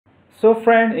So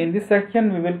friend, in this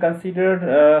section we will consider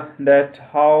that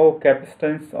how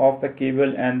capacitance of the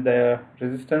cable and the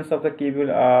resistance of the cable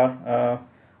are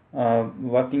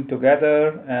working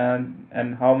together,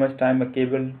 and how much time a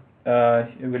cable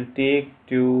will take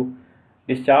to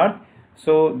discharge.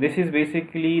 So this is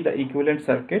basically the equivalent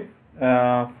circuit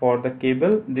for the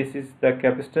cable. This is the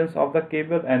capacitance of the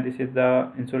cable and this is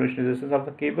the insulation resistance of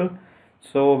the cable.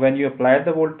 So when you apply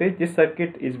the voltage, this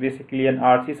circuit is basically an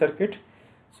RC circuit.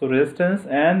 So resistance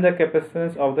and the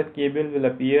capacitance of the cable will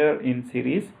appear in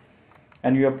series,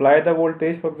 and you apply the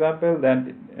voltage, for example,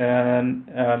 then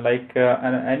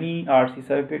any RC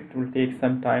circuit will take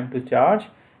some time to charge,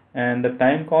 and the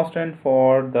time constant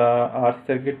for the RC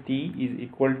circuit T is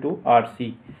equal to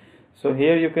RC. So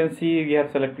here you can see we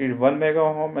have selected 1 mega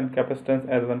ohm and capacitance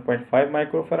as 1.5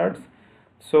 microfarads.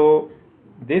 So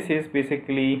this is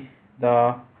basically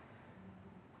the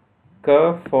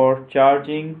curve for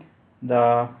charging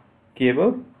the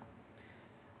cable.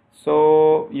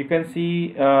 So you can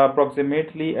see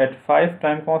approximately at 5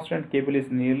 time constant cable is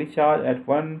nearly charged. At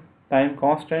 1 time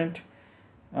constant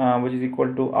which is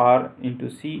equal to R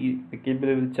into C, the cable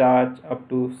will charge up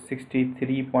to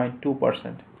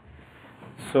 63.2%.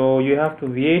 so you have to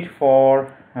wait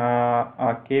for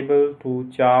a cable to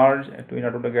charge in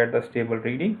order to get the stable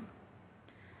reading.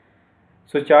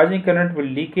 So charging current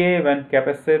will decay when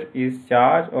capacitor is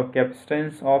charged or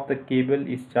capacitance of the cable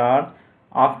is charged.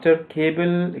 After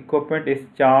cable equipment is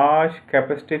charged,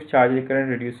 capacitive charging current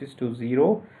reduces to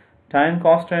 0. Time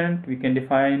constant we can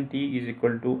define T is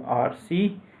equal to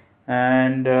RC,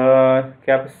 and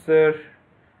capacitor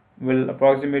will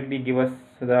approximately give us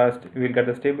we will get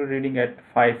the stable reading at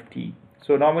 5T.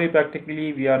 So normally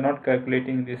practically we are not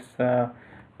calculating this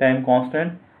time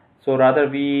constant. So rather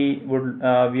we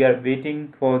are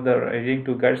waiting for the reading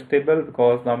to get stable,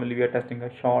 because normally we are testing a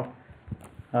short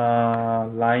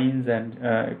lines and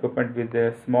equipment with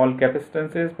the small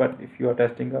capacitances. But if you are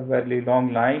testing a very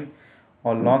long line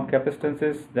or long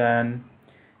capacitances, then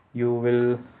you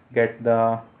will get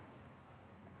the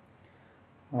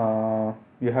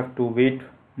you have to wait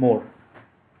more.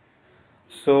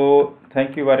 So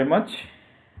thank you very much.